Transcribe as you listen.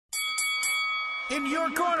in your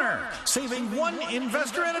corner, saving one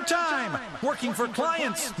investor at a time, working for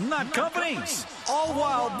clients, not companies, all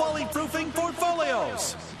while bully-proofing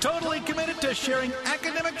portfolios. Totally committed to sharing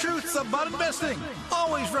academic truths about investing,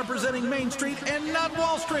 always representing Main Street and not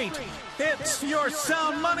Wall Street. It's your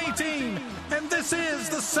Sound Money team, and this is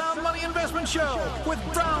the Sound Money Investment Show with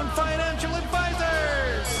Brown Financial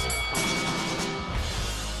Advisors.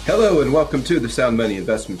 Hello and welcome to the Sound Money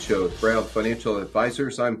Investment Show with Brown Financial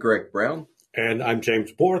Advisors. I'm Greg Brown. And I'm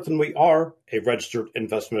James Borth, and we are a registered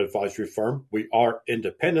investment advisory firm. We are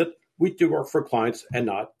independent. We do work for clients and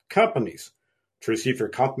not companies. To receive your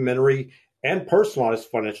complimentary and personalized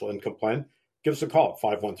financial income plan, give us a call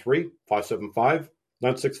at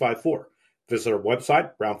 513-575-9654. Visit our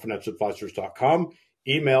website, brownfinancialadvisors.com,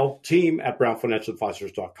 email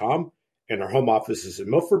team@brownfinancialadvisors.com, and our home office is in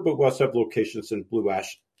Milford, but we also have locations in Blue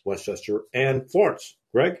Ash, Westchester, and Florence.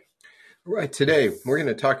 Greg? All right, today we're going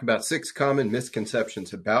to talk about 6 common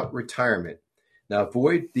misconceptions about retirement. Now,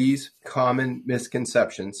 avoid these common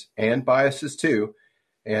misconceptions and biases too,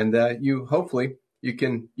 and you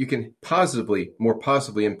can more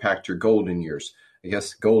positively impact your golden years. I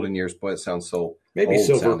guess golden years, boy, it sounds so maybe old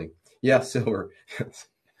silver. Sounding. Yeah, silver.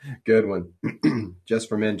 Good one. Just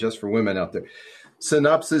for men, just for women out there.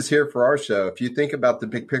 Synopsis here for our show. If you think about the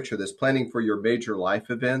big picture, this planning for your major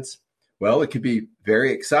life events, well, it could be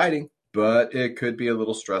very exciting, but it could be a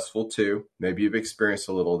little stressful too. Maybe you've experienced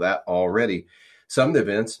a little of that already. Some of the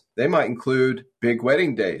events, they might include big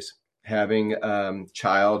wedding days, having a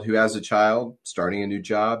child who has a child, starting a new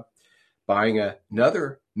job, buying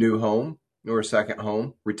another new home or a second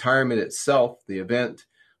home, retirement itself, the event,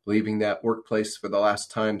 leaving that workplace for the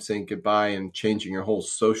last time, saying goodbye and changing your whole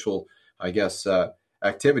social,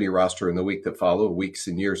 activity roster in the week that follow, weeks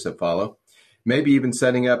and years that follow. Maybe even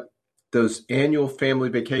setting up those annual family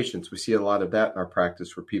vacations. We see a lot of that in our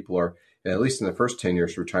practice where people are, at least in the first 10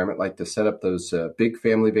 years of retirement, like to set up those big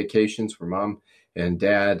family vacations where mom and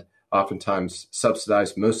dad oftentimes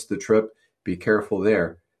subsidize most of the trip. Be careful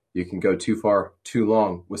there. You can go too far, too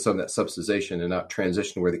long with some of that subsidization and not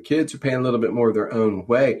transition where the kids are paying a little bit more of their own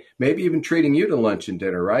way, maybe even treating you to lunch and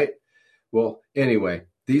dinner, right? Well, anyway,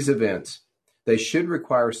 these events, they should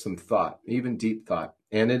require some thought, even deep thought.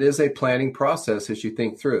 And it is a planning process as you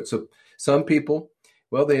think through it. So some people,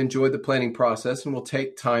 well, they enjoy the planning process and will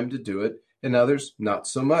take time to do it, and others not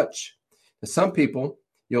so much. And some people,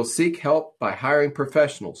 you'll seek help by hiring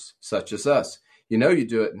professionals such as us. You know you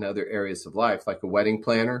do it in other areas of life, like a wedding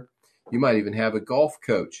planner. You might even have a golf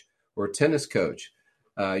coach or a tennis coach.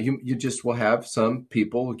 You just will have some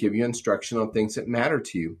people who give you instruction on things that matter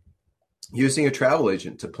to you. Using a travel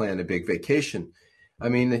agent to plan a big vacation. I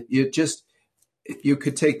mean, you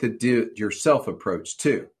could take the do-it-yourself approach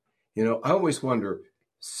too. You know, I always wonder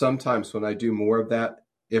sometimes when I do more of that,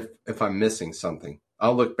 if I'm missing something.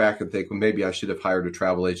 I'll look back and think, well, maybe I should have hired a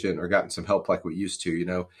travel agent or gotten some help like we used to, you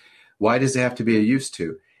know. Why does it have to be a used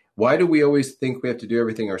to? Why do we always think we have to do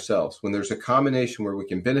everything ourselves when there's a combination where we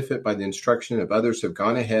can benefit by the instruction of others who have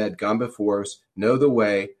gone ahead, gone before us, know the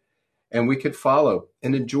way, and we could follow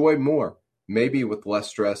and enjoy more, maybe with less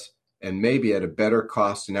stress and maybe at a better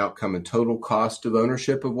cost and outcome and total cost of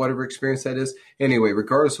ownership of whatever experience that is. Anyway,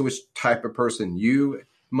 regardless of which type of person you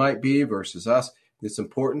might be versus us, it's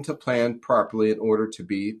important to plan properly in order to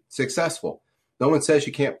be successful. No one says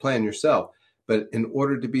you can't plan yourself, but in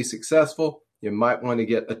order to be successful, you might want to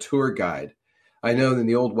get a tour guide. I know in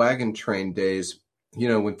the old wagon train days, you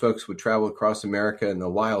know, when folks would travel across America in the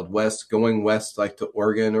Wild West, going west like to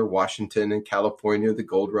Oregon or Washington and California, the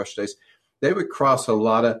gold rush days, they would cross a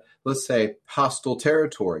lot of, let's say, hostile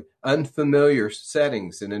territory, unfamiliar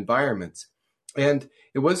settings and environments. And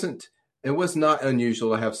it was not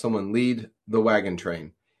unusual to have someone lead the wagon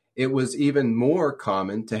train. It was even more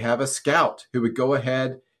common to have a scout who would go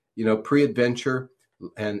ahead, you know, pre-adventure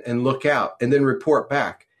and look out and then report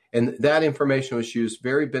back. And that information was used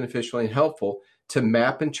very beneficially and helpful to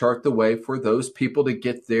map and chart the way for those people to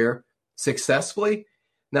get there successfully.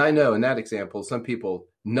 Now, I know in that example, some people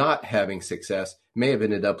not having success may have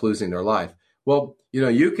ended up losing their life. Well, you know,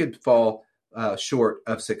 you could fall short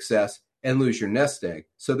of success and lose your nest egg.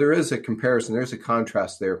 So there is a comparison. There's a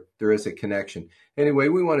contrast there. There is a connection. Anyway,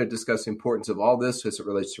 we want to discuss the importance of all this as it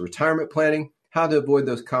relates to retirement planning, how to avoid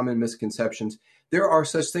those common misconceptions. There are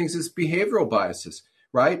such things as behavioral biases,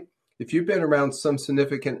 right? If you've been around some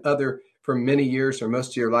significant other for many years or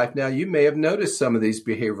most of your life now, you may have noticed some of these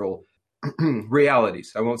behavioral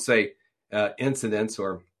realities. I won't say incidents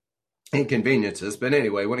or inconveniences, but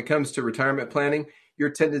anyway, when it comes to retirement planning,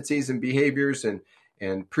 your tendencies and behaviors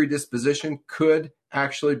and predisposition could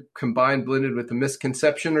actually combine blended with a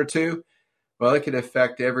misconception or two. Well, it can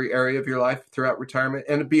affect every area of your life throughout retirement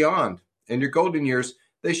and beyond. And your golden years,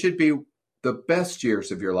 they should be the best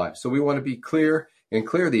years of your life. So we want to be clear and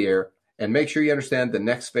clear the air and make sure you understand the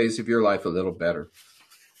next phase of your life a little better.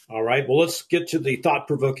 All right. Well, let's get to the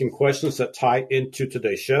thought-provoking questions that tie into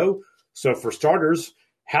today's show. So for starters,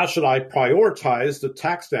 how should I prioritize the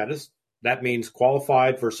tax status? That means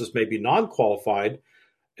qualified versus maybe non-qualified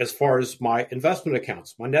as far as my investment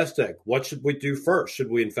accounts, my nest egg. What should we do first?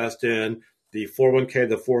 Should we invest in the 401k,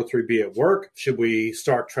 the 403b at work? Should we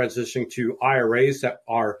start transitioning to IRAs that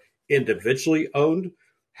are individually owned?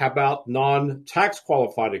 How about non-tax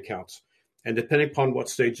qualified accounts? And depending upon what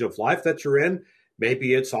stage of life that you're in,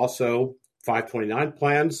 maybe it's also 529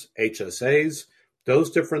 plans, HSAs,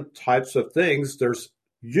 those different types of things. There's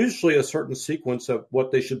usually a certain sequence of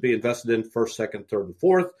what they should be invested in first, second, third, and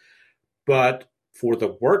fourth. But for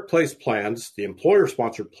the workplace plans, the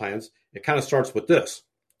employer-sponsored plans, it kind of starts with this.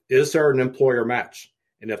 Is there an employer match?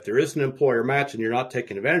 And if there is an employer match and you're not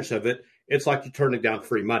taking advantage of it, it's like you're turning down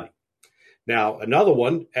free money. Now, another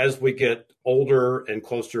one, as we get older and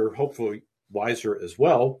closer, hopefully wiser as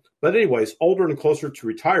well. But anyways, older and closer to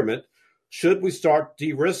retirement, should we start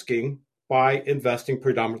de-risking by investing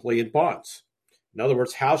predominantly in bonds? In other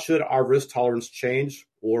words, how should our risk tolerance change,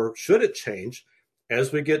 or should it change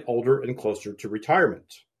as we get older and closer to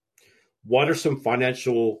retirement? What are some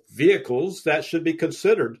financial vehicles that should be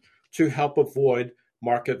considered to help avoid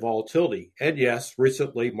market volatility? And yes,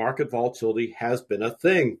 recently market volatility has been a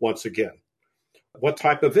thing once again. What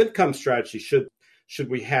type of income strategy should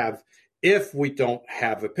we have if we don't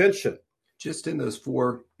have a pension? Just in those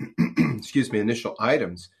four, initial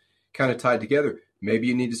items kind of tied together, maybe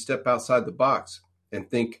you need to step outside the box and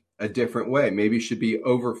think a different way. Maybe you should be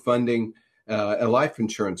overfunding a life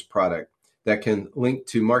insurance product that can link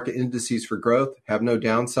to market indices for growth, have no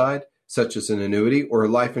downside, such as an annuity or a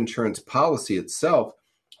life insurance policy itself,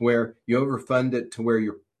 where you overfund it to where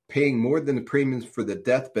you're paying more than the premiums for the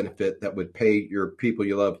death benefit that would pay your people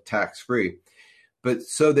you love tax-free. But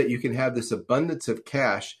so that you can have this abundance of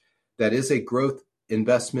cash that is a growth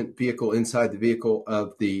investment vehicle inside the vehicle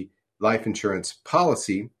of the life insurance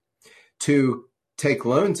policy to take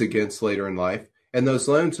loans against later in life. And those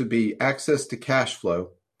loans would be access to cash flow,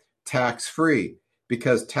 tax-free,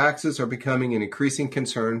 because taxes are becoming an increasing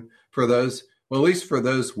concern for those, well, at least for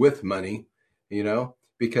those with money,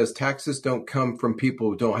 because taxes don't come from people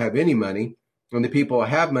who don't have any money. And the people who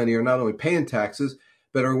have money are not only paying taxes,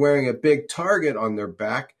 but are wearing a big target on their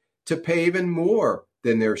back to pay even more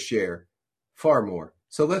than their share, far more.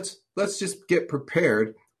 So let's just get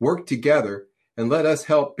prepared, work together, and let us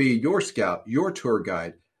help be your scout, your tour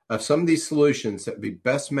guide of some of these solutions that would be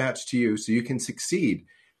best matched to you so you can succeed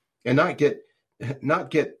and not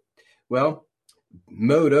get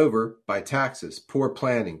mowed over by taxes, poor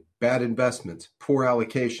planning, bad investments, poor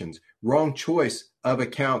allocations, wrong choice of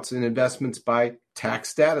accounts and investments by tax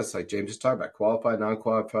status, like James just talked about, qualified,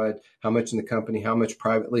 non-qualified, how much in the company, how much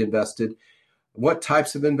privately invested, what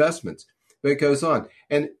types of investments. But it goes on.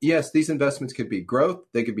 And yes, these investments could be growth,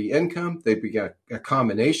 they could be income, they'd be a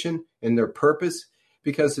combination in their purpose,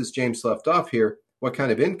 because as James left off here, what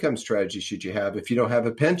kind of income strategy should you have if you don't have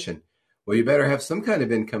a pension? Well, you better have some kind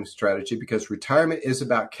of income strategy, because retirement is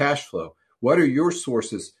about cash flow. What are your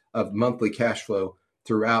sources of monthly cash flow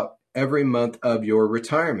throughout every month of your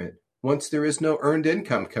retirement once there is no earned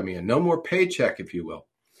income coming in, no more paycheck, if you will?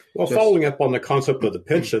 Well, following up on the concept of the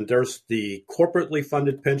pension, there's the corporately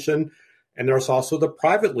funded pension, and there's also the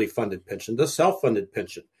privately funded pension, the self-funded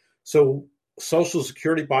pension. So Social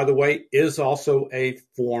Security, by the way, is also a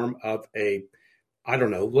form of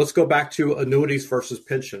let's go back to annuities versus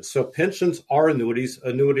pensions. So pensions are annuities.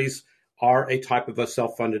 Annuities are a type of a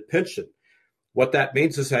self-funded pension. What that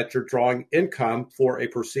means is that you're drawing income for a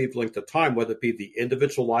perceived length of time, whether it be the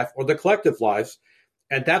individual life or the collective lives.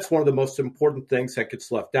 And that's one of the most important things that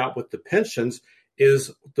gets left out with the pensions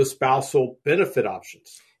is the spousal benefit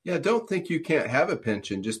options. Yeah, don't think you can't have a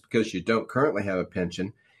pension just because you don't currently have a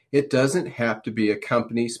pension. It doesn't have to be a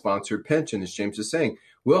company-sponsored pension, as James is saying.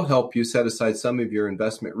 We'll help you set aside some of your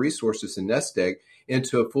investment resources and nest egg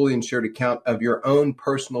into a fully insured account of your own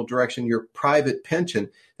personal direction, your private pension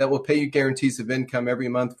that will pay you guarantees of income every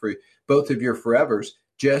month for both of your forevers,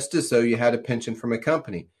 just as though you had a pension from a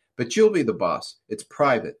company. But you'll be the boss. It's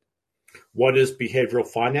private. What is behavioral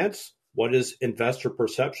finance? What is investor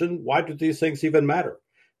perception? Why do these things even matter?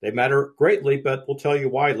 They matter greatly, but we'll tell you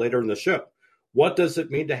why later in the show. What does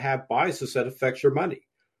it mean to have biases that affect your money?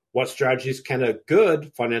 What strategies can a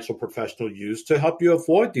good financial professional use to help you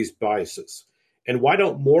avoid these biases? And why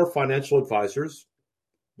don't more financial advisors,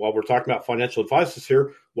 while we're talking about financial advisors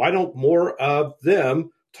here, why don't more of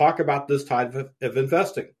them talk about this type of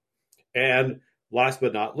investing. And last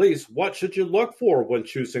but not least, what should you look for when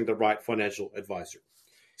choosing the right financial advisor?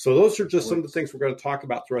 So those are just some of the things we're going to talk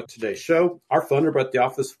about throughout today's show. Our phone number at the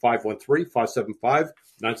office,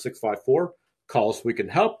 513-575-9654. Call us, we can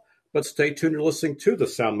help. But stay tuned. You're listening to the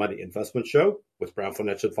Sound Money Investment Show with Brown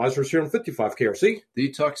Financial Advisors here on 55 KRC.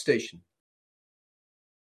 The Talk Station.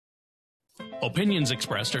 Opinions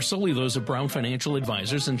expressed are solely those of Brown Financial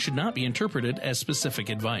Advisors and should not be interpreted as specific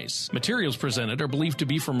advice. Materials presented are believed to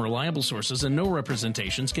be from reliable sources and no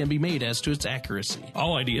representations can be made as to its accuracy.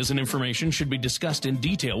 All ideas and information should be discussed in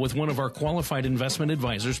detail with one of our qualified investment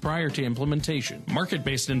advisors prior to implementation.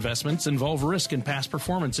 Market-based investments involve risk and past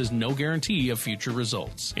performance is no guarantee of future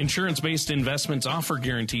results. Insurance-based investments offer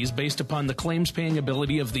guarantees based upon the claims-paying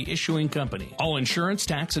ability of the issuing company. All insurance,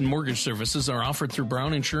 tax, and mortgage services are offered through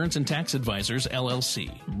Brown Insurance and Tax Advisors,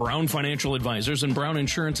 LLC. Brown Financial Advisors and Brown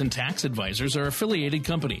Insurance and Tax Advisors are affiliated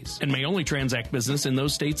companies and may only transact business in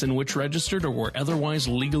those states in which registered or were otherwise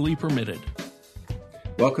legally permitted.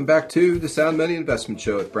 Welcome back to the Sound Money Investment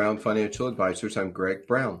Show with Brown Financial Advisors. I'm Greg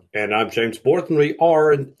Brown. And I'm James Borton. We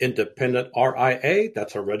are an independent RIA.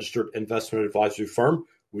 That's a registered investment advisory firm.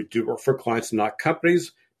 We do work for clients, not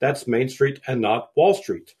companies. That's Main Street and not Wall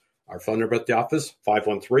Street. Our phone number at the office,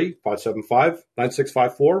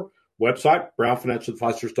 513-575-9654. Website,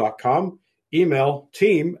 brownfinancialadvisors.com. Email,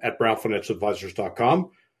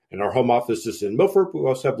 team@brownfinancialadvisors.com. And our home office is in Milford. We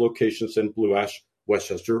also have locations in Blue Ash,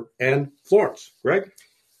 Westchester, and Florence. Greg?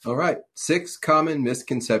 All right. 6 common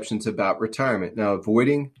misconceptions about retirement. Now,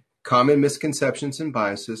 avoiding common misconceptions and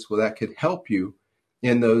biases, well, that could help you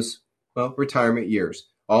in those, retirement years,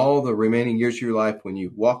 all the remaining years of your life when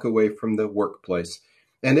you walk away from the workplace.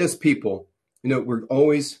 And as people,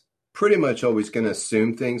 we're pretty much always going to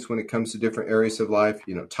assume things when it comes to different areas of life,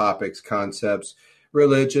 topics, concepts,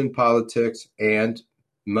 religion, politics, and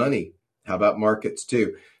money. How about markets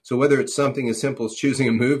too? So whether it's something as simple as choosing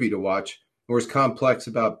a movie to watch or as complex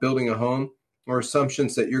about building a home or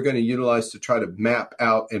assumptions that you're going to utilize to try to map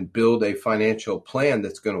out and build a financial plan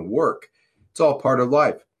that's going to work, it's all part of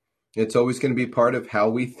life. It's always going to be part of how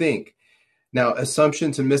we think. Now,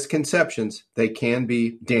 assumptions and misconceptions, they can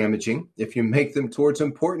be damaging if you make them towards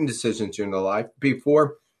important decisions in your life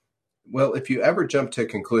before, if you ever jump to a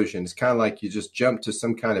conclusion, it's kind of like you just jump to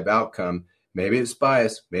some kind of outcome. Maybe it's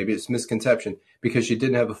bias, maybe it's misconception, because you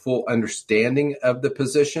didn't have a full understanding of the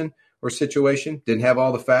position or situation, didn't have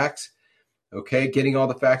all the facts. Okay, getting all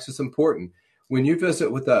the facts is important. When you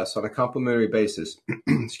visit with us on a complimentary basis,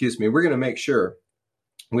 we're going to make sure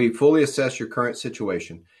we fully assess your current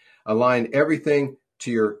situation, align everything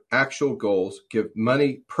to your actual goals, give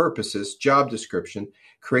money purposes, job description,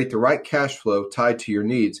 create the right cash flow tied to your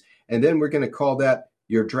needs, and then we're going to call that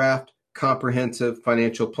your draft comprehensive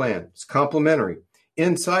financial plan. It's complimentary.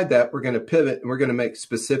 Inside that, we're going to pivot and we're going to make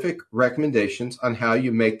specific recommendations on how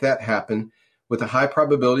you make that happen with a high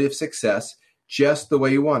probability of success, just the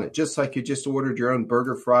way you want it, just like you just ordered your own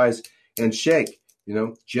burger, fries, and shake,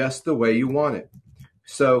 just the way you want it.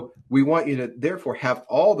 So we want you to therefore have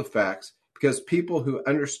all the facts, because people who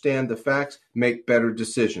understand the facts make better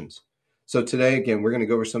decisions. So today, again, we're going to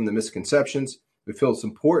go over some of the misconceptions. We feel it's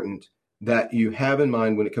important that you have in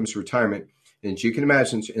mind when it comes to retirement. And as you can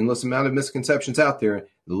imagine, endless amount of misconceptions out there,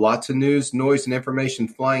 lots of news, noise, and information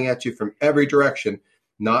flying at you from every direction,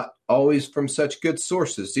 not always from such good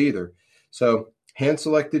sources either. So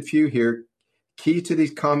hand-selected few here. Key to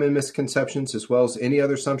these common misconceptions, as well as any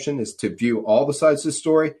other assumption, is to view all the sides of the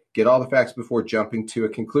story, get all the facts before jumping to a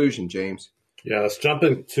conclusion, James. Yes,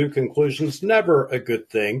 jumping to conclusions, never a good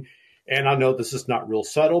thing. And I know this is not real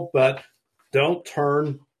subtle, but don't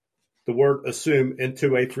turn the word assume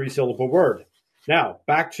into a 3-syllable word. Now,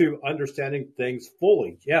 back to understanding things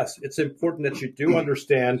fully. Yes, it's important that you do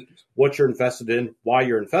understand what you're invested in, why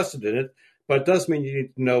you're invested in it, but it does mean you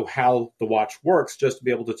need to know how the watch works just to be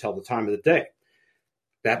able to tell the time of the day.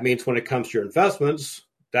 That means when it comes to your investments,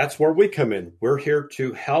 that's where we come in. We're here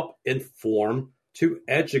to help inform, to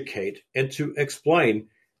educate, and to explain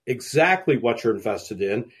exactly what you're invested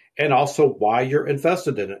in and also why you're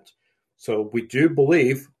invested in it. So we do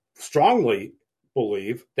strongly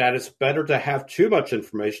believe that it's better to have too much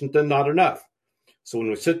information than not enough. So when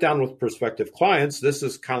we sit down with prospective clients, this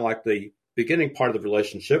is kind of like the beginning part of the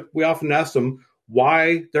relationship. We often ask them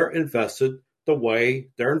why they're invested the way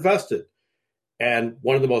they're invested. And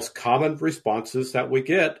one of the most common responses that we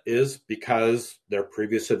get is because their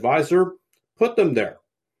previous advisor put them there.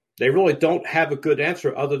 They really don't have a good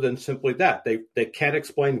answer other than simply that. They can't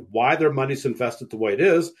explain why their money's invested the way it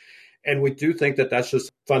is. And we do think that that's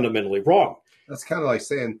just fundamentally wrong. That's kind of like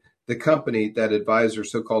saying the company that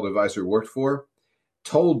so-called advisor worked for,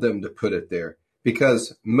 told them to put it there.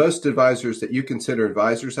 Because most advisors that you consider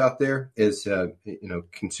advisors out there is,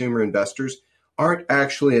 consumer investors aren't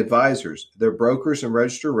actually advisors. They're brokers and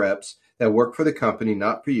registered reps that work for the company,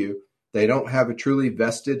 not for you. They don't have a truly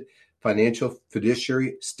vested financial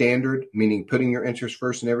fiduciary standard, meaning putting your interest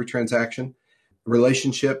first in every transaction,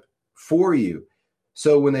 relationship for you.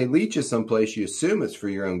 So when they lead you someplace, you assume it's for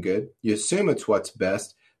your own good. You assume it's what's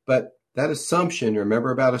best. But that assumption, remember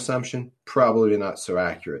about assumption, probably not so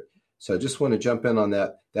accurate. So I just want to jump in on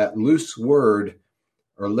that loose word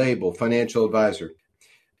or label, financial advisor.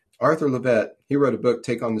 Arthur Levitt, he wrote a book,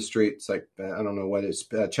 Take on the Street. It's like, I don't know what it's,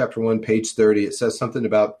 chapter 1, page 30. It says something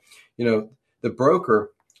about, the broker.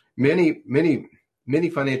 Many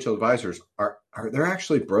financial advisors they're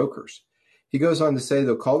actually brokers. He goes on to say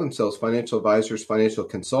they'll call themselves financial advisors, financial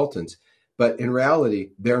consultants, but in reality,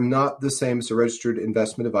 they're not the same as a registered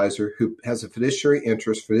investment advisor who has a fiduciary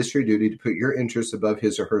duty to put your interests above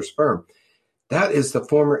his or her firm. That is the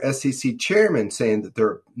former SEC chairman saying that there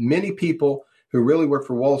are many people who really work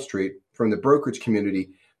for Wall Street from the brokerage community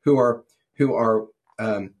who are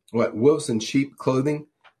wolves in sheep clothing.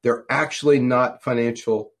 They're actually not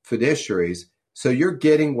financial fiduciaries. So you're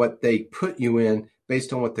getting what they put you in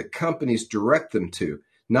based on what the companies direct them to,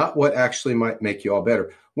 not what actually might make you all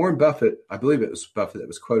better. Warren Buffett, I believe it was Buffett that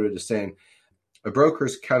was quoted as saying, a broker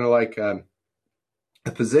is kind of like a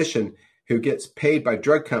physician who gets paid by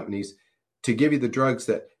drug companies to give you the drugs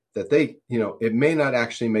that they, it may not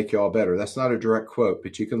actually make you all better. That's not a direct quote,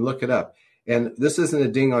 but you can look it up. And this isn't a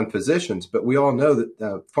ding on physicians, but we all know that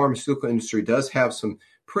the pharmaceutical industry does have some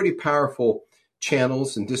pretty powerful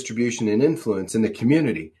channels and distribution and influence in the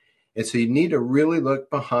community. And so you need to really look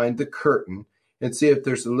behind the curtain and see if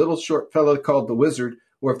there's a little short fellow called the wizard,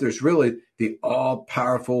 or if there's really the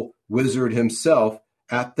all-powerful wizard himself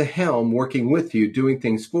at the helm working with you, doing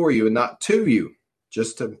things for you and not to you.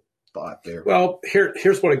 Just a thought there. Well,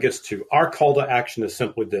 here's what it gets to. Our call to action is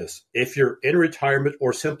simply this. If you're in retirement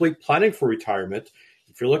or simply planning for retirement,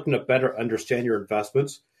 if you're looking to better understand your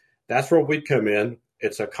investments, that's where we come in.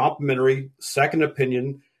 It's a complimentary second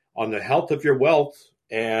opinion on the health of your wealth.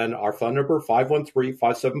 And our phone number,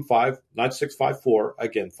 513-575-9654.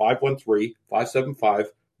 Again,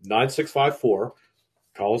 513-575-9654.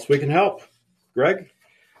 Call us, we can help. Greg?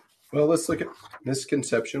 Well, let's look at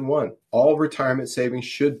misconception 1. All retirement savings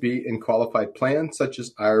should be in qualified plans such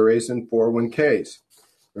as IRAs and 401ks.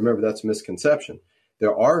 Remember, that's a misconception.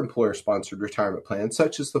 There are employer-sponsored retirement plans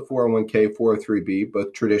such as the 401k, 403b,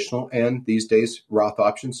 both traditional and these days Roth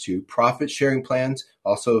options too. Profit-sharing plans,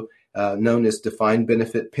 also known as defined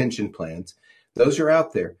benefit pension plans. Those are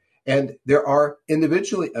out there. And there are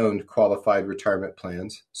individually owned qualified retirement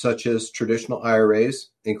plans, such as traditional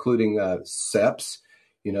IRAs, including SEPs,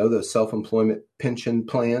 the self-employment pension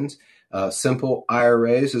plans, simple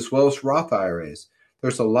IRAs, as well as Roth IRAs.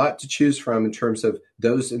 There's a lot to choose from in terms of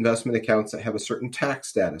those investment accounts that have a certain tax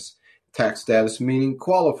status. Tax status meaning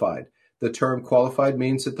qualified. The term qualified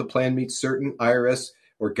means that the plan meets certain IRS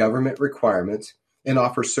or government requirements and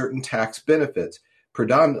offers certain tax benefits.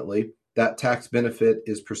 Predominantly, that tax benefit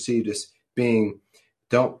is perceived as being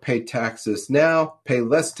don't pay taxes now, pay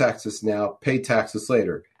less taxes now, pay taxes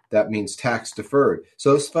later. That means tax deferred.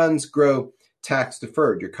 So those funds grow tax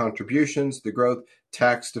deferred. Your contributions, the growth,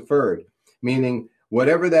 tax deferred, meaning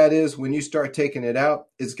whatever that is, when you start taking it out,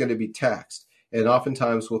 it's going to be taxed. And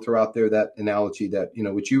oftentimes we'll throw out there that analogy that,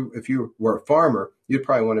 if you were a farmer, you'd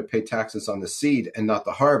probably want to pay taxes on the seed and not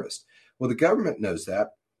the harvest. Well, the government knows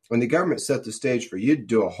that. When the government set the stage for you to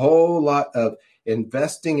do a whole lot of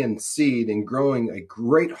investing in seed and growing a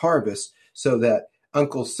great harvest so that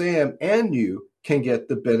Uncle Sam and you can get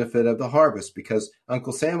the benefit of the harvest, because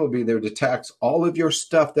Uncle Sam will be there to tax all of your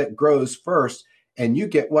stuff that grows first and you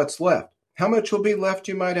get what's left. How much will be left,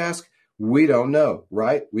 you might ask? We don't know,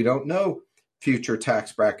 right? We don't know future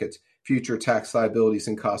tax brackets, future tax liabilities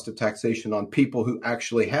and cost of taxation on people who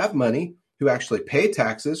actually have money, who actually pay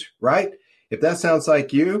taxes, right? If that sounds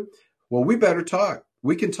like you, well, we better talk.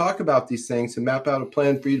 We can talk about these things and map out a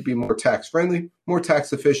plan for you to be more tax friendly, more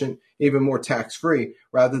tax efficient, even more tax free,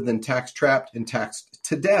 rather than tax trapped and taxed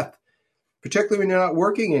to death, particularly when you're not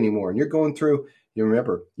working anymore and you're going through,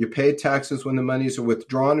 remember, you pay taxes when the monies are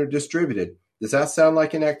withdrawn or distributed. Does that sound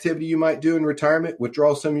like an activity you might do in retirement?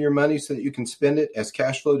 Withdraw some of your money so that you can spend it as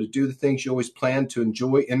cash flow to do the things you always planned to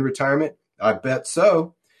enjoy in retirement? I bet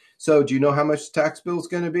so. So do you know how much the tax bill is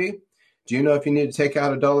going to be? Do you know if you need to take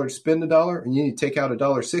out $1 to spend $1, and you need to take out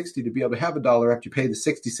 $1.60 to be able to have $1 after you pay the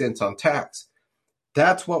 60 cents on tax?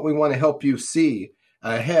 That's what we want to help you see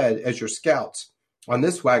ahead as your scouts on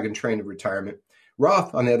this wagon train of retirement.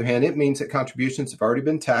 Roth, on the other hand, it means that contributions have already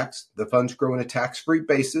been taxed. The funds grow on a tax-free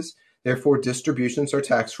basis. Therefore, distributions are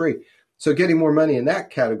tax-free. So getting more money in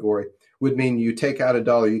that category would mean you take out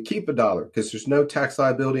 $1, you keep $1, because there's no tax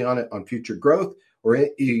liability on it on future growth, or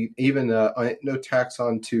even no tax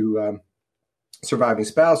on to surviving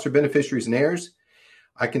spouse or beneficiaries and heirs.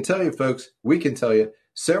 I can tell you, folks, we can tell you,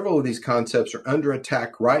 several of these concepts are under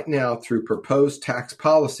attack right now through proposed tax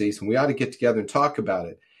policies, and we ought to get together and talk about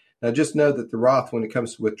it. Now, just know that the Roth, when it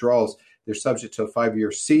comes to withdrawals, they're subject to a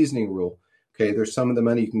 5-year seasoning rule. Okay, there's some of the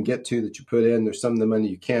money you can get to that you put in. There's some of the money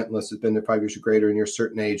you can't unless it's been there 5 years or greater and you're a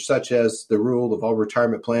certain age, such as the rule of all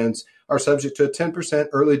retirement plans are subject to a 10%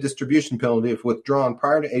 early distribution penalty if withdrawn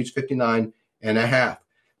prior to age 59 and a half.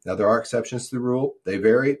 Now, there are exceptions to the rule. They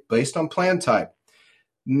vary based on plan type.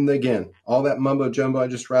 And again, all that mumbo jumbo I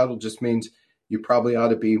just rattled just means you probably ought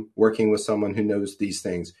to be working with someone who knows these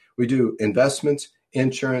things. We do investments,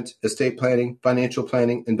 insurance, estate planning, financial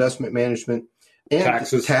planning, investment management, and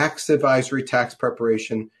taxes, tax advisory, tax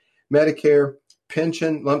preparation, Medicare,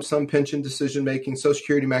 pension, lump sum pension decision-making, Social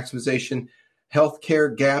Security maximization,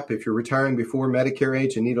 healthcare gap if you're retiring before Medicare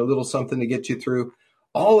age and need a little something to get you through.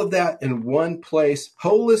 All of that in one place,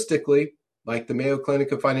 holistically, like the Mayo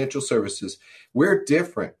Clinic of Financial Services. We're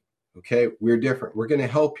different, okay? We're different. We're going to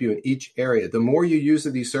help you in each area. The more you use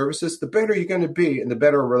of these services, the better you're going to be, and the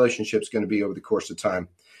better our relationship's going to be over the course of time.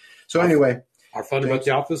 So anyway. Our phone number at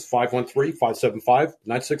the office,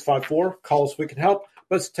 513-575-9654. Call us, we can help.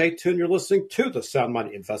 But stay tuned. You're listening to the Sound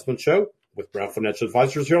Money Investment Show with Brown Financial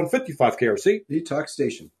Advisors here on 55 KRC. The Talk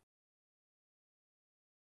Station.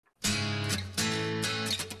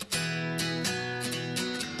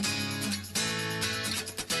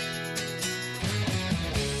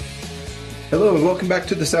 Hello and welcome back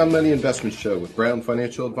to the Sound Money Investment Show with Brown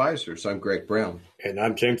Financial Advisors. I'm Greg Brown. And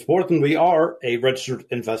I'm James Borton. We are a registered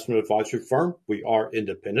investment advisory firm. We are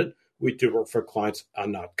independent. We do work for clients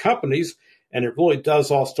and not companies. And it really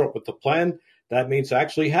does all start with the plan. That means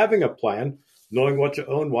actually having a plan, knowing what you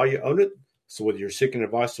own, why you own it. So whether you're seeking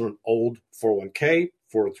advice on an old 401k,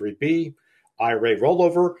 403b, IRA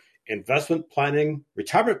rollover, investment planning,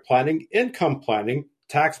 retirement planning, income planning,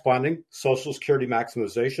 tax planning, Social Security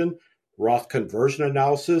maximization, Roth conversion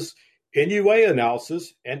analysis, NUA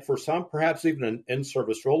analysis, and for some, perhaps even an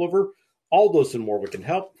in-service rollover. All those and more we can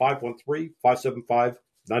help.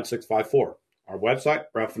 513-575-9654. Our website,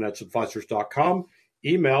 brownfinancialadvisors.com.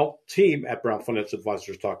 Email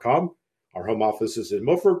team@brownfinancialadvisors.com. Our home office is in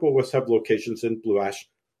Milford, but we have locations in Blue Ash,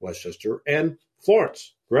 Westchester, and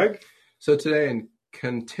Florence. Greg? So today, in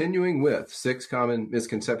continuing with 6 common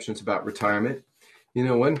misconceptions about retirement, you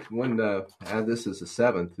know, add this as a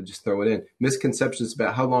 7th, just throw it in. Misconceptions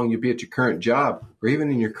about how long you'll be at your current job or even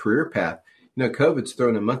in your career path. You know, COVID's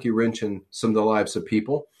thrown a monkey wrench in some of the lives of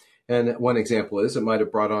people. And one example is it might have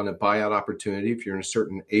brought on a buyout opportunity if you're in a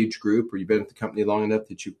certain age group or you've been at the company long enough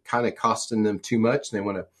that you're kind of costing them too much and they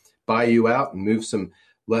want to buy you out and move some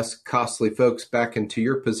less costly folks back into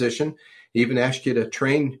your position. Even ask you to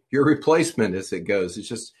train your replacement as it goes. It's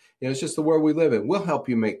just, you know, it's just the world we live in. We'll help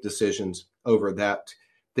you make decisions over that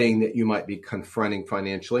thing that you might be confronting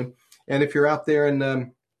financially. And if you're out there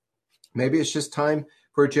and maybe it's just time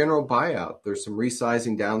for a general buyout, there's some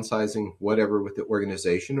resizing, downsizing, whatever with the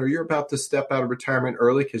organization, or you're about to step out of retirement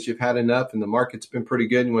early because you've had enough and the market's been pretty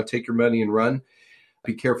good and you want to take your money and run.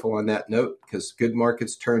 Be careful on that note because good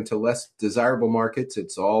markets turn to less desirable markets.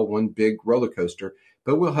 It's all one big roller coaster,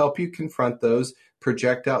 but we'll help you confront those,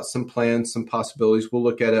 project out some plans, some possibilities. We'll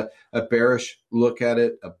look at a bearish look at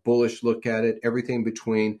it, a bullish look at it, everything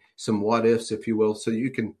between, some what ifs, if you will, so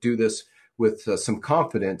you can do this with some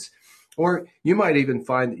confidence. Or you might even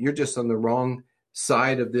find that you're just on the wrong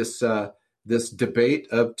side of this debate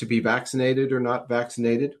of to be vaccinated or not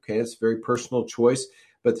vaccinated. Okay, it's a very personal choice.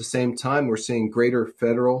 But at the same time, we're seeing greater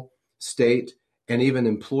federal, state, and even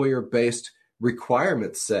employer-based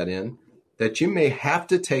requirements set in that you may have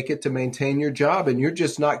to take it to maintain your job, and you're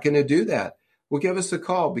just not going to do that. Well, give us a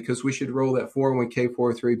call because we should roll that 401k,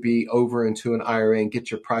 403b over into an IRA and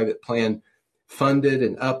get your private plan funded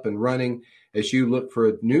and up and running as you look for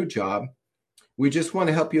a new job. We just want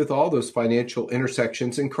to help you with all those financial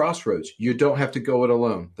intersections and crossroads. You don't have to go it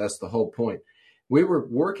alone. That's the whole point. We were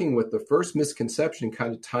working with the first misconception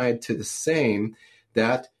kind of tied to the same,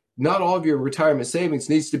 that not all of your retirement savings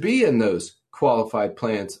needs to be in those qualified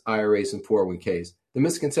plans, IRAs, and 401ks. The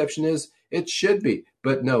misconception is it should be,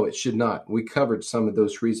 but no, it should not. We covered some of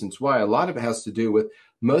those reasons why. A lot of it has to do with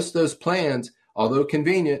most of those plans, although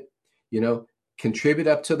convenient, you know, contribute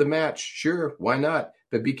up to the match. Sure, why not?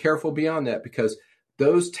 But be careful beyond that because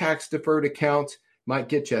those tax deferred accounts might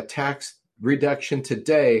get you a tax reduction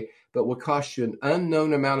today, but will cost you an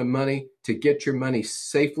unknown amount of money to get your money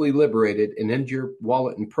safely liberated and into your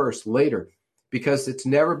wallet and purse later, because it's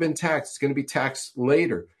never been taxed. It's going to be taxed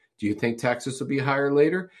later. Do you think taxes will be higher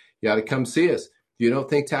later? You got to come see us. If you don't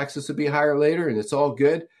think taxes will be higher later and it's all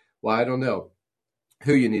good, well, I don't know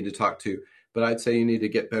who you need to talk to, but I'd say you need to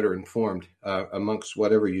get better informed amongst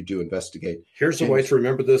whatever you do investigate. Here's a way to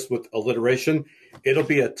remember this with alliteration. It'll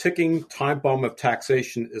be a ticking time bomb of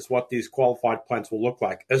taxation is what these qualified plans will look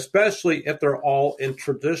like, especially if they're all in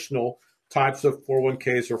traditional types of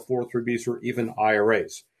 401ks or 403bs or even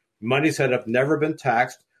IRAs. Monies that have never been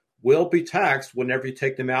taxed will be taxed whenever you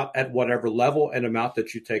take them out at whatever level and amount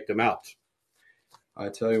that you take them out. I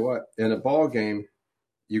tell you what, in a ball game,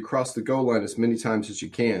 you cross the goal line as many times as you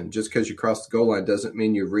can. Just because you cross the goal line doesn't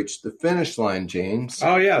mean you've reached the finish line, James.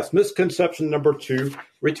 Oh, yes. Misconception number 2,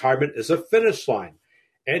 retirement is a finish line.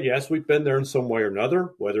 And yes, we've been there in some way or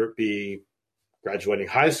another, whether it be graduating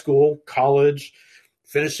high school, college,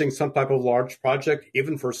 finishing some type of large project,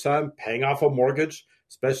 even for some, paying off a mortgage,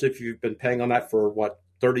 especially if you've been paying on that for,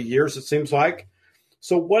 30 years, it seems like.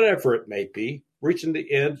 So whatever it may be, reaching the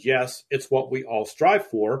end, yes, it's what we all strive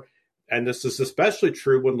for. And this is especially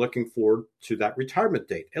true when looking forward to that retirement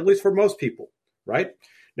date, at least for most people, right?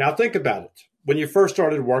 Now, think about it. When you first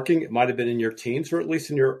started working, it might have been in your teens or at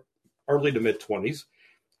least in your early to mid-20s,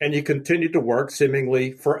 and you continued to work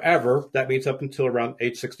seemingly forever. That means up until around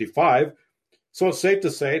age 65. So it's safe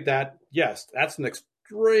to say that, yes, that's an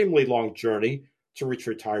extremely long journey to reach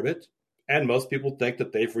retirement. And most people think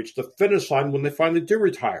that they've reached the finish line when they finally do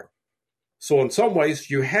retire. So in some ways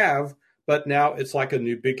you have, but now it's like a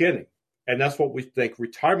new beginning. And that's what we think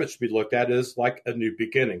retirement should be looked at, is like a new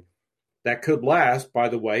beginning. That could last, by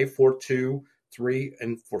the way, for 2, 3,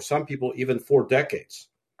 and for some people, even 4 decades.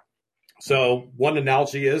 So one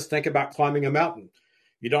analogy is, think about climbing a mountain.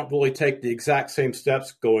 You don't really take the exact same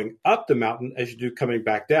steps going up the mountain as you do coming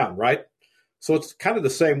back down, right? So it's kind of the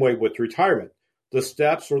same way with retirement. The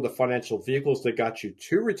steps or the financial vehicles that got you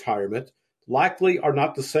to retirement likely are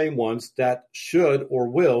not the same ones that should or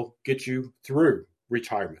will get you through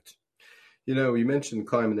retirement. You know, you mentioned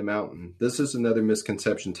climbing the mountain. This is another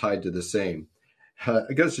misconception tied to the same.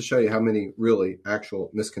 It goes to show you how many really actual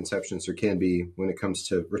misconceptions there can be when it comes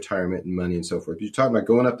to retirement and money and so forth. You're talking about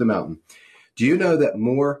going up the mountain. Do you know that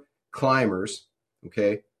more climbers,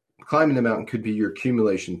 climbing the mountain could be your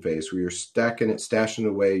accumulation phase where you're stacking it, stashing it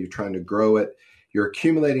away, you're trying to grow it. You're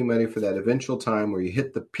accumulating money for that eventual time where you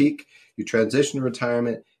hit the peak, you transition to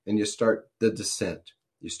retirement, and you start the descent.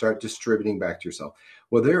 You start distributing back to yourself.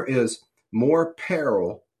 Well, there is more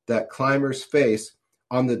peril that climbers face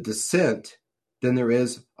on the descent than there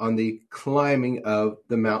is on the climbing of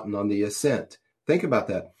the mountain on the ascent. Think about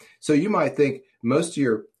that. So you might think most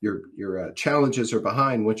of your challenges are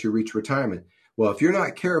behind once you reach retirement. Well, if you're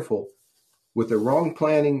not careful with the wrong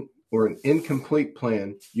planning or an incomplete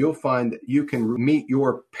plan, you'll find that you can meet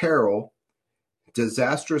your peril,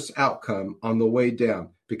 disastrous outcome on the way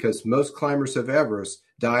down, because most climbers of Everest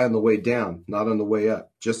die on the way down, not on the way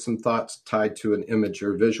up. Just some thoughts tied to an image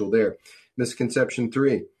or visual there. Misconception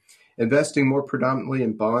 3, investing more predominantly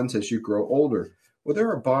in bonds as you grow older. Well, there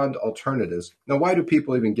are bond alternatives. Now, why do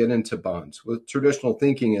people even get into bonds? Well, traditional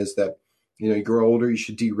thinking is that, you grow older, you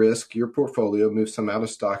should de-risk your portfolio, move some out of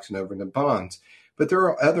stocks and over into bonds. But there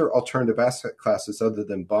are other alternative asset classes other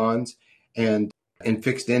than bonds and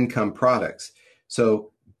fixed income products.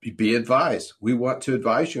 So be advised. We want to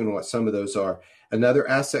advise you on what some of those are. Another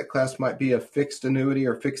asset class might be a fixed annuity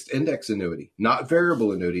or fixed index annuity, not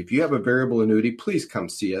variable annuity. If you have a variable annuity, please come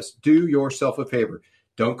see us. Do yourself a favor.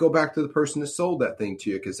 Don't go back to the person that sold that thing to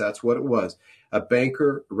you, because that's what it was. A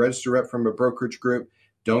banker, a registered rep from a brokerage group.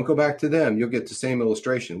 Don't go back to them. You'll get the same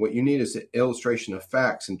illustration. What you need is an illustration of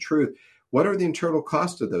facts and truth. What are the internal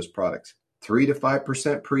costs of those products? 3 to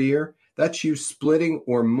 5% per year. That's you splitting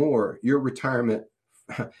or more your retirement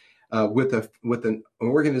with an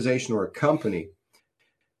organization or a company.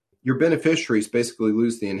 Your beneficiaries basically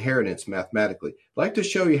lose the inheritance mathematically. I'd like to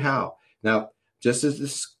show you how. Now, just as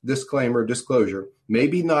this disclosure,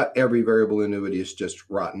 maybe not every variable annuity is just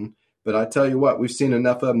rotten, but I tell you what, we've seen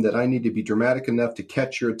enough of them that I need to be dramatic enough to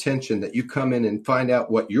catch your attention that you come in and find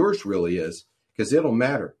out what yours really is, because it'll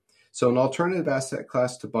matter. So an alternative asset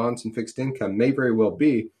class to bonds and fixed income may very well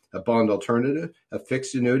be a bond alternative, a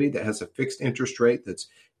fixed annuity that has a fixed interest rate that's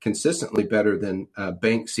consistently better than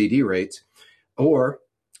bank CD rates, or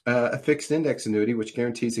a fixed index annuity, which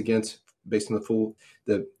guarantees against, based on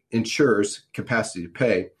the insurer's capacity to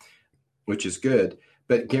pay, which is good,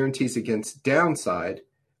 but guarantees against downside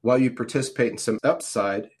while you participate in some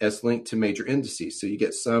upside as linked to major indices. So you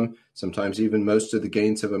get sometimes even most of the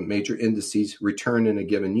gains of a major indices return in a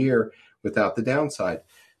given year without the downside.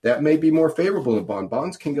 That may be more favorable than bond.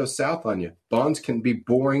 Bonds can go south on you. Bonds can be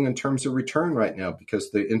boring in terms of return right now because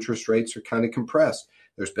the interest rates are kind of compressed.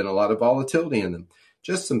 There's been a lot of volatility in them.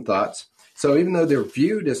 Just some thoughts. So even though they're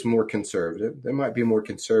viewed as more conservative, they might be more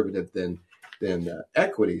conservative than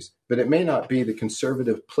equities, but it may not be the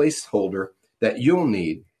conservative placeholder that you'll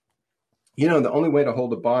need. You know, the only way to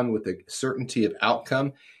hold a bond with a certainty of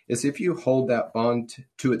outcome is if you hold that bond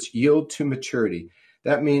to its yield to maturity.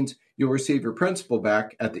 That means you'll receive your principal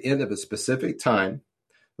back at the end of a specific time.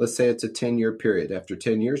 Let's say it's a 10-year period. After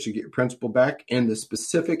 10 years, you get your principal back and the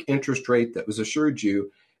specific interest rate that was assured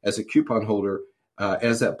you as a coupon holder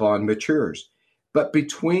as that bond matures. But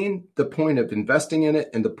between the point of investing in it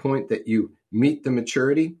and the point that you meet the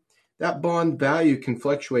maturity, that bond value can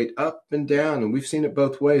fluctuate up and down. And we've seen it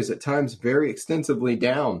both ways, at times very extensively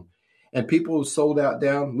down. And people who sold out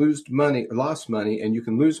down lost money, and you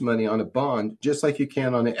can lose money on a bond just like you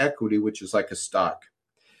can on an equity, which is like a stock.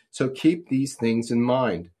 So keep these things in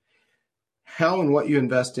mind. How and what you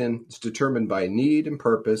invest in is determined by need and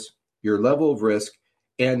purpose, your level of risk,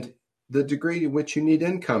 and the degree to which you need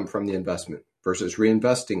income from the investment versus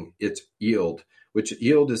reinvesting its yield, which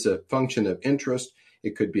yield is a function of interest.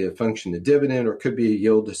 It could be a function of dividend, or it could be a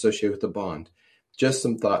yield associated with the bond. Just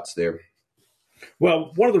some thoughts there.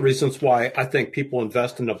 Well, one of the reasons why I think people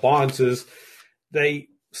invest in the bonds is they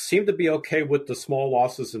seem to be okay with the small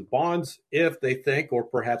losses in bonds if they think, or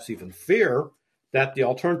perhaps even fear, that the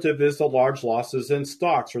alternative is the large losses in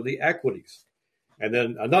stocks or the equities. And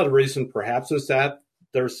then another reason perhaps is that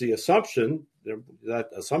there's the assumption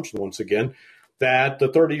once again, that the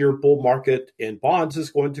 30-year bull market in bonds is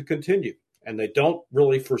going to continue. And they don't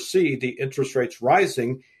really foresee the interest rates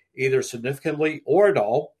rising either significantly or at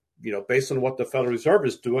all, based on what the Federal Reserve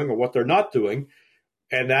is doing or what they're not doing.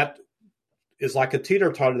 And that is like a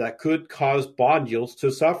teeter-totter that could cause bond yields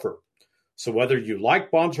to suffer. So whether you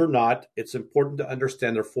like bonds or not, it's important to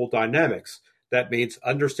understand their full dynamics. That means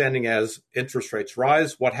understanding as interest rates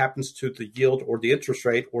rise, what happens to the yield or the interest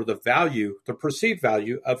rate or the value, the perceived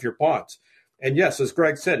value of your bonds. And yes, as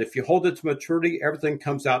Greg said, if you hold it to maturity, everything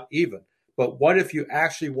comes out even. But what if you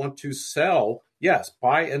actually want to sell,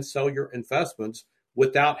 buy and sell your investments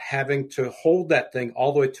without having to hold that thing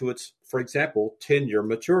all the way to its, for example, 10-year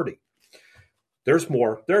maturity? There's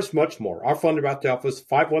more. There's much more. Our phone number at the office,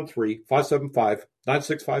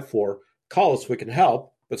 513-575-9654. Call us. We can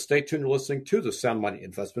help. But stay tuned. You're listening to the Sound Money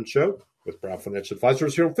Investment Show with Brown Financial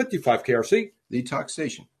Advisors here on 55 KRC, the talk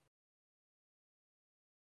station.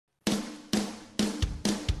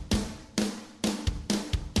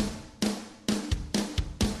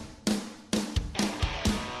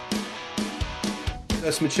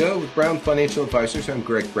 Investment Show with Brown Financial Advisors. I'm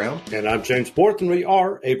Greg Brown. And I'm James Borton. We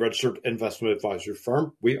are a registered investment advisory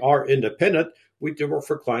firm. We are independent. We do work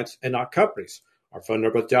for clients and not companies. Our phone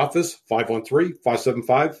number at the office,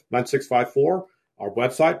 513-575-9654. Our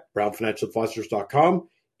website, brownfinancialadvisors.com.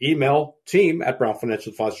 Email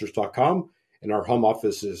team@brownfinancialadvisors.com. And our home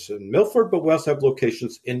office is in Milford, but we also have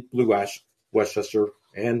locations in Blue Ash, Westchester,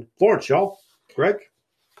 and Florence, y'all. Greg?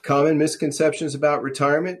 Common misconceptions about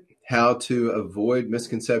retirement. How to avoid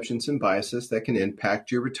misconceptions and biases that can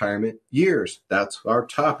impact your retirement years. That's our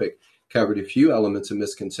topic. Covered a few elements of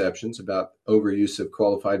misconceptions about overuse of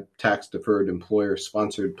qualified tax-deferred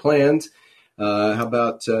employer-sponsored plans. How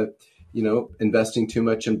about, investing too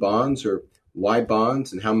much in bonds, or why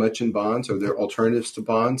bonds and how much in bonds? Are there alternatives to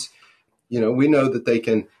bonds? We know that they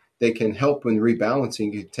can help when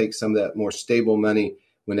rebalancing. You take some of that more stable money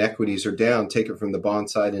when equities are down, take it from the bond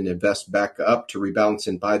side and invest back up to rebalance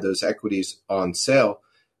and buy those equities on sale.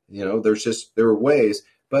 There are ways,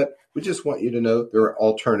 but we just want you to know there are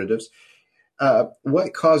alternatives.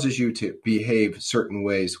 What causes you to behave certain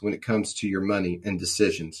ways when it comes to your money and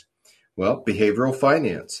decisions? Well, behavioral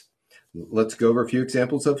finance. Let's go over a few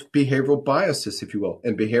examples of behavioral biases, if you will,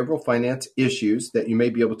 and behavioral finance issues that you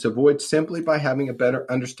may be able to avoid simply by having a better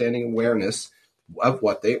understanding, awareness of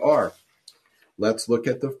what they are. Let's look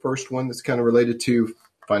at the first one that's kind of related to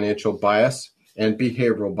financial bias and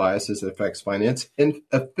behavioral bias as it affects finance, and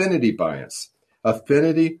affinity bias.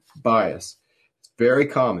 Affinity bias. It's very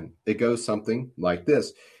common. It goes something like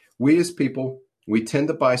this. We as people, we tend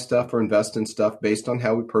to buy stuff or invest in stuff based on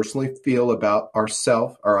how we personally feel about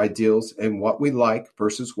ourselves, our ideals, and what we like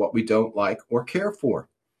versus what we don't like or care for.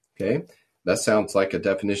 Okay? That sounds like a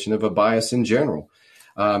definition of a bias in general.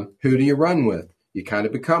 Who do you run with? You kind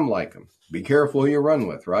of become like them. Be careful who you run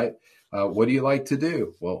with, right? What do you like to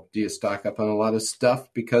do? Well, do you stock up on a lot of stuff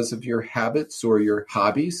because of your habits or your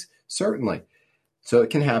hobbies? Certainly. So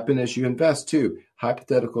it can happen as you invest too.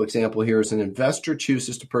 Hypothetical example here is an investor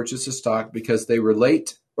chooses to purchase a stock because they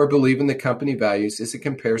relate or believe in the company values as it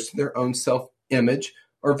compares to their own self-image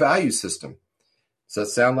or value system. Does that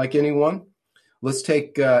sound like anyone? Let's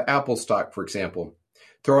take Apple stock, for example.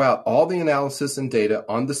 Throw out all the analysis and data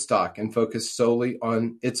on the stock and focus solely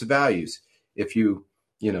on its values. If you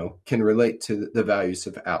can relate to the values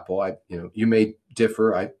of Apple, you may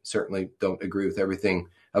differ. I certainly don't agree with everything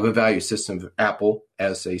of a value system of Apple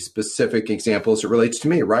as a specific example as it relates to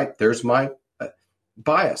me, right? There's my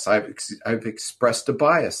bias. I've expressed a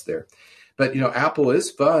bias there. But, Apple is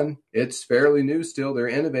fun. It's fairly new still. They're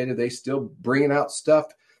innovative. They still bringing out stuff.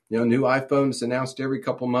 New iPhones announced every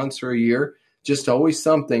couple months or a year. Just always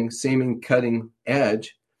something seeming cutting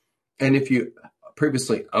edge. And if you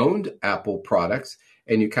previously owned Apple products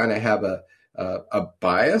and you kind of have a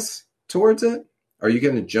bias towards it, are you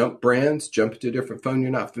going to jump brands, jump to a different phone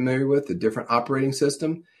you're not familiar with, a different operating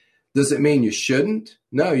system? Does it mean you shouldn't?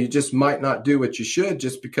 No, you just might not do what you should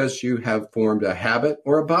just because you have formed a habit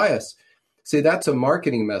or a bias. See, that's a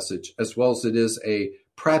marketing message as well as it is a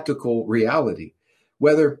practical reality.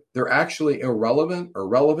 Whether they're actually irrelevant or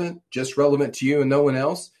relevant, just relevant to you and no one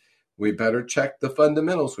else, we better check the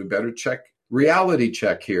fundamentals. We better reality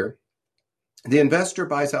check here. The investor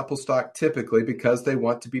buys Apple stock typically because they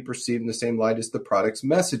want to be perceived in the same light as the product's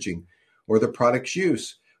messaging or the product's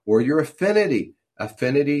use or your affinity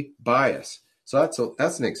bias. So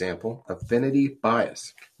that's an example, affinity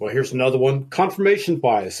bias. Well, here's another one, confirmation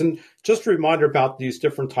bias. And just a reminder about these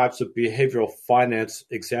different types of behavioral finance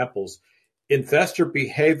examples. Investor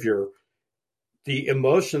behavior, the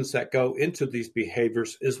emotions that go into these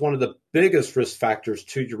behaviors is one of the biggest risk factors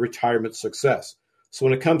to your retirement success. So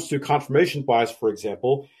when it comes to confirmation bias, for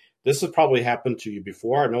example, this has probably happened to you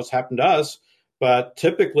before. I know it's happened to us, but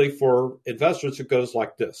typically for investors, it goes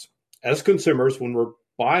like this. As consumers, when we're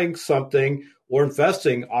buying something or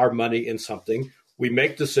investing our money in something, we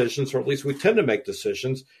make decisions, or at least we tend to make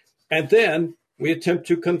decisions, and then we attempt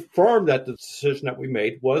to confirm that the decision that we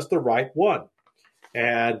made was the right one.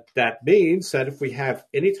 And that means that if we have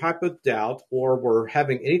any type of doubt or we're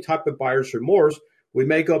having any type of buyer's remorse, we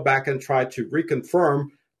may go back and try to reconfirm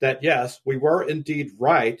that, yes, we were indeed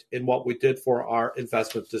right in what we did for our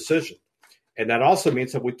investment decision. And that also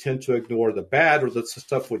means that we tend to ignore the bad or the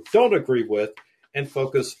stuff we don't agree with and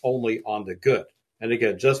focus only on the good. And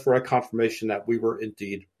again, just for a confirmation that we were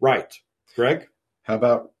indeed right. Greg? How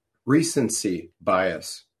about recency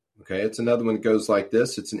bias? Okay, it's another one that goes like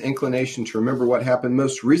this. It's an inclination to remember what happened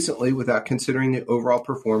most recently without considering the overall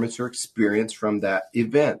performance or experience from that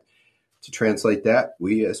event. To translate that,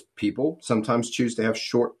 we as people sometimes choose to have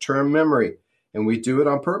short-term memory, and we do it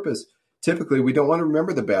on purpose. Typically, we don't want to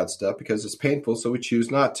remember the bad stuff because it's painful, so we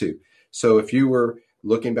choose not to. So if you were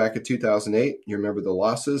looking back at 2008, you remember the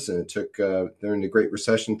losses, and it took, during the Great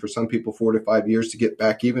Recession, for some people 4 to 5 years to get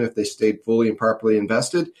back even if they stayed fully and properly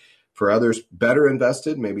invested. For others, better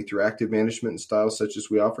invested, maybe through active management and styles such as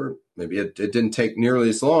we offer. Maybe it didn't take nearly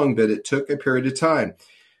as long, but it took a period of time.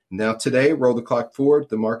 Now today, roll the clock forward,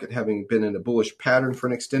 the market having been in a bullish pattern for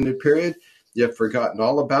an extended period. You've forgotten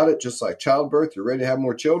all about it, just like childbirth. You're ready to have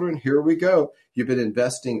more children. Here we go. You've been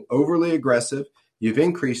investing overly aggressive. You've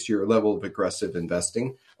increased your level of aggressive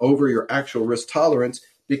investing over your actual risk tolerance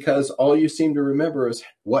because all you seem to remember is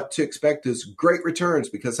what to expect is great returns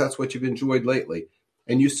because that's what you've enjoyed lately.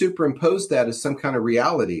 And you superimpose that as some kind of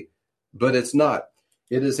reality, but it's not.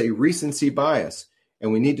 It is a recency bias.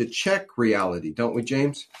 And we need to check reality, don't we,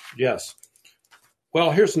 James? Yes. Well,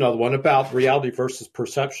 here's another one about reality versus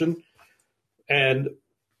perception. And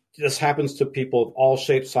this happens to people of all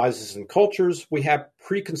shapes, sizes, and cultures. We have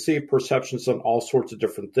preconceived perceptions on all sorts of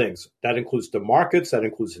different things. That includes the markets, that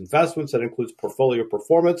includes investments, that includes portfolio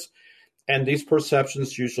performance. And these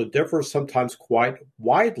perceptions usually differ, sometimes quite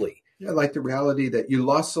widely. Yeah, like the reality that you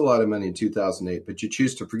lost a lot of money in 2008, but you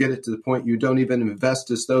choose to forget it to the point you don't even invest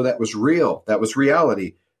as though that was real. That was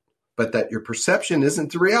reality, but that your perception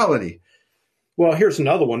isn't the reality. Well, here's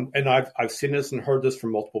another one, and I've seen this and heard this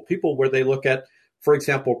from multiple people where they look at, for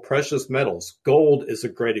example, precious metals. Gold is a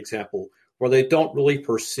great example where they don't really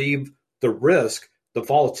perceive the risk, the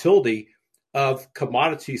volatility of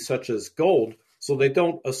commodities such as gold, so they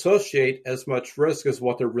don't associate as much risk as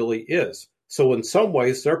what there really is. So in some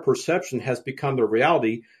ways, their perception has become their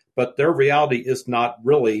reality, but their reality is not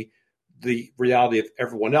really the reality of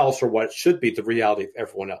everyone else or what should be the reality of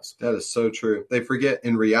everyone else. That is so true. They forget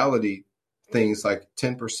in reality things like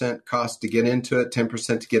 10% cost to get into it,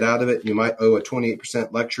 10% to get out of it. You might owe a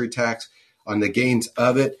 28% luxury tax on the gains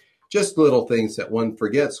of it. Just little things that one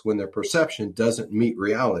forgets when their perception doesn't meet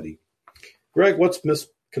reality. Greg, what's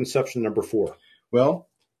misconception number 4? Well,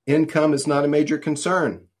 income is not a major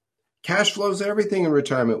concern. Cash flow is everything in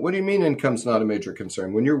retirement. What do you mean income's not a major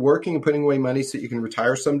concern? When you're working and putting away money so that you can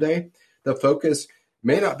retire someday, the focus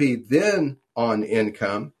may not be then on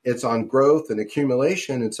income. It's on growth and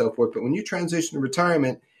accumulation and so forth. But when you transition to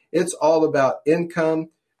retirement, it's all about income,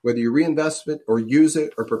 whether you reinvest it or use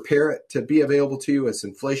it or prepare it to be available to you as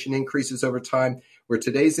inflation increases over time, where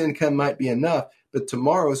today's income might be enough, but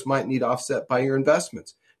tomorrow's might need offset by your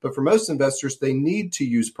investments. But for most investors, they need to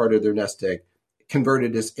use part of their nest egg,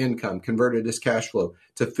 converted as income, converted as cash flow,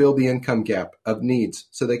 to fill the income gap of needs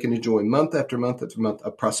so they can enjoy month after month after month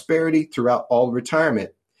of prosperity throughout all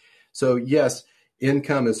retirement. So yes,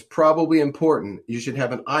 income is probably important. You should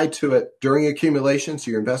have an eye to it during accumulation, so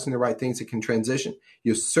you're investing in the right things that can transition.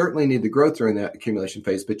 You certainly need the growth during that accumulation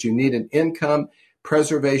phase, but you need an income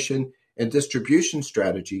preservation and distribution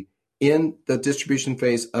strategy in the distribution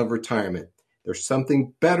phase of retirement. There's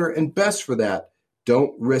something better and best for that.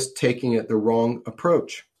 Don't risk taking it the wrong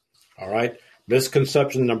approach. All right.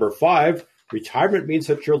 Misconception number 5, retirement means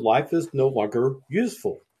that your life is no longer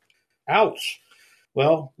useful. Ouch.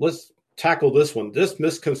 Well, let's tackle this one. This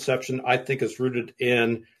misconception, I think, is rooted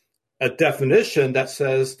in a definition that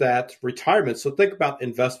says that retirement, so think about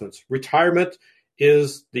investments. Retirement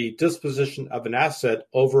is the disposition of an asset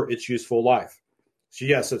over its useful life. So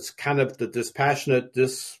yes, it's kind of the dispassionate,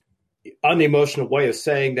 unemotional way of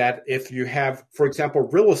saying that if you have, for example,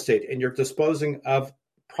 real estate and you're disposing of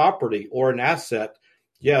property or an asset,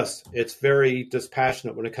 yes, it's very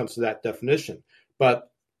dispassionate when it comes to that definition. But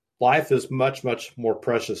life is much, much more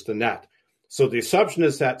precious than that. So the assumption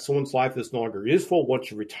is that someone's life is no longer useful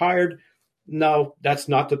once you're retired. No, that's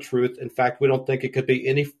not the truth. In fact, we don't think it could be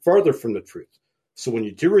any further from the truth. So when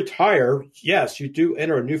you do retire, yes, you do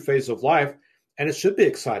enter a new phase of life, and it should be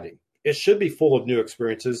exciting. It should be full of new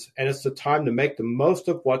experiences, and it's the time to make the most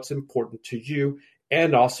of what's important to you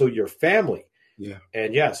and also your family. Yeah.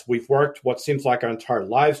 And yes, we've worked what seems like our entire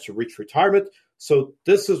lives to reach retirement. So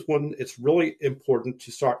this is when it's really important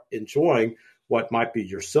to start enjoying what might be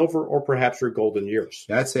your silver or perhaps your golden years.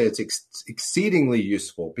 I'd say it's exceedingly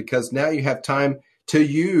useful because now you have time to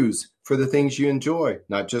use for the things you enjoy,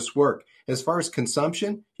 not just work. As far as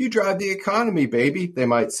consumption, you drive the economy, baby, they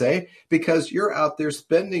might say, because you're out there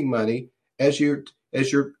spending money as you're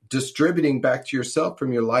distributing back to yourself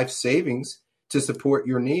from your life savings to support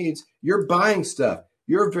your needs. You're buying stuff.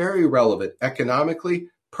 You're very relevant economically,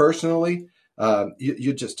 personally.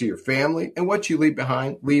 You just to your family, and what you leave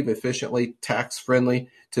behind, leave efficiently, tax friendly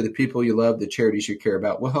to the people you love, the charities you care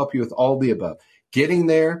about. Will help you with all the above. Getting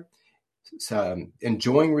there,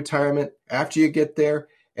 enjoying retirement after you get there,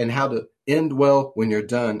 and how to end well when you're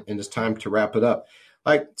done, and it's time to wrap it up.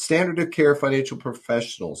 Like standard of care financial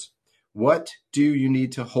professionals, what do you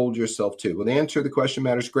need to hold yourself to? Well, the answer to the question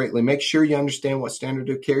matters greatly. Make sure you understand what standard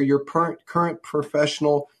of care your current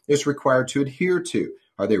professional is required to adhere to.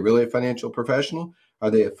 Are they really a financial professional?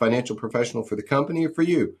 Are they a financial professional for the company or for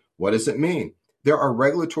you? What does it mean? There are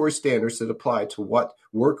regulatory standards that apply to what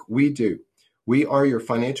work we do. We are your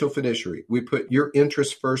financial fiduciary. We put your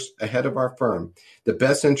interests first ahead of our firm, the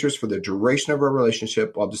best interest for the duration of our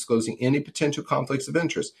relationship while disclosing any potential conflicts of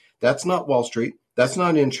interest. That's not Wall Street. That's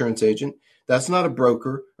not an insurance agent. That's not a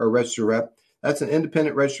broker or registered rep. That's an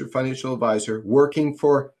independent registered financial advisor working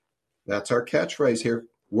for, that's our catchphrase here,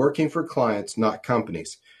 working for clients, not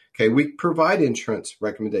companies. Okay, we provide insurance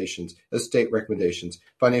recommendations, estate recommendations,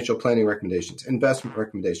 financial planning recommendations, investment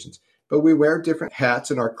recommendations, but we wear different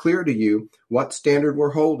hats and are clear to you what standard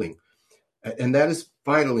we're holding. And that is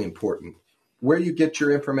vitally important. Where you get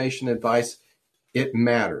your information advice, it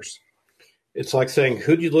matters. It's like saying,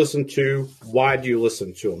 who do you listen to? Why do you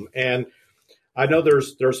listen to them? And I know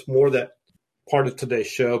there's more that part of today's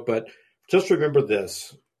show, but just remember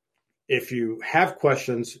this. If you have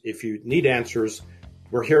questions, if you need answers,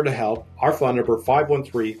 we're here to help. Our phone number,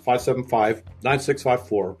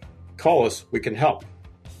 513-575-9654. Call us. We can help.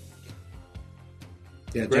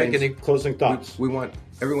 Yeah, Greg, James, any closing thoughts? We want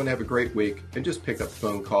everyone to have a great week, and just pick up the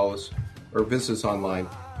phone, call us, or visit us online.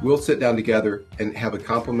 We'll sit down together and have a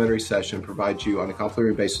complimentary session, provide you on a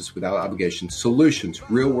complimentary basis without obligation solutions,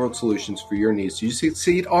 real-world solutions for your needs. So you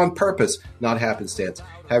succeed on purpose, not happenstance.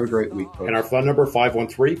 Have a great week, folks. And our phone number,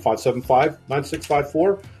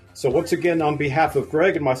 513-575-9654. So once again, on behalf of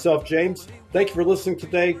Greg and myself, James, thank you for listening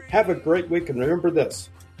today. Have a great week, and remember this,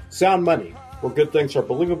 sound money, where good things are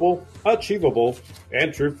believable, achievable,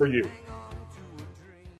 and true for you.